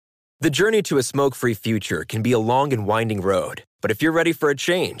The journey to a smoke-free future can be a long and winding road, but if you're ready for a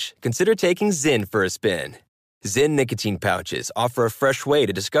change, consider taking Zyn for a spin. Zyn nicotine pouches offer a fresh way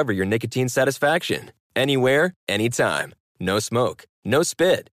to discover your nicotine satisfaction. Anywhere, anytime. No smoke, no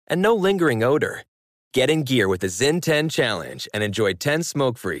spit, and no lingering odor. Get in gear with the Zyn 10 Challenge and enjoy 10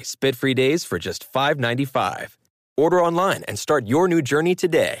 smoke-free, spit-free days for just $5.95. Order online and start your new journey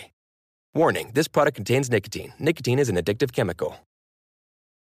today. Warning, this product contains nicotine. Nicotine is an addictive chemical.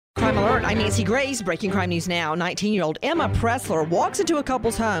 Crime Alert, I'm Nancy Grace. Breaking crime news now. 19-year-old Emma Pressler walks into a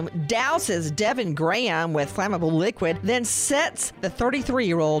couple's home, douses Devin Graham with flammable liquid, then sets the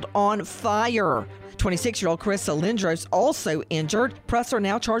 33-year-old on fire. 26-year-old Carissa Lindros also injured. Pressler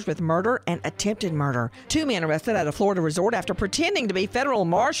now charged with murder and attempted murder. 2 men arrested at a Florida resort after pretending to be federal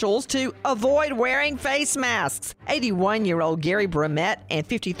marshals to avoid wearing face masks. 81-year-old Gary Brumett and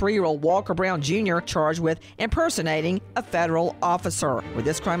 53-year-old Walker Brown Jr. charged with impersonating a federal officer. With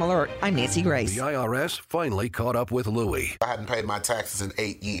this Crime Alert, I'm Nancy Grace. The IRS finally caught up with Louie. I hadn't paid my taxes in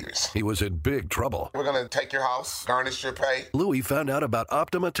 8 years. He was in big trouble. We're going to take your house, garnish your pay. Louie found out about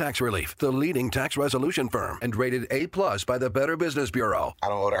Optima Tax Relief, the leading tax resolution firm, and rated A+ by the Better Business Bureau. I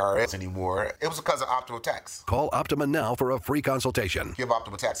don't owe the IRS anymore. It was because of Optima Tax. Call Optima now for a free consultation. Give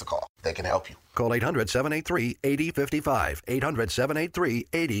Optima Tax a call. They can help you. Call 800-783-8055.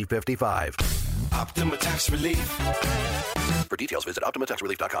 800-783-8055. Optima Tax Relief. For details, visit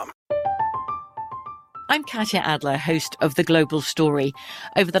OptimaTaxRelief.com. I'm Katya Adler, host of The Global Story.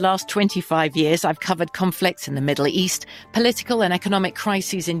 Over the last 25 years, I've covered conflicts in the Middle East, political and economic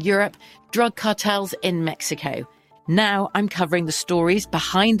crises in Europe, drug cartels in Mexico. Now I'm covering the stories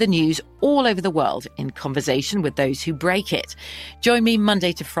behind the news all over the world in conversation with those who break it. Join me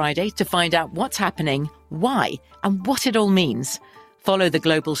Monday to Friday to find out what's happening, why, and what it all means. Follow The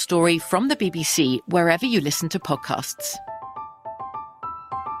Global Story from the BBC wherever you listen to podcasts.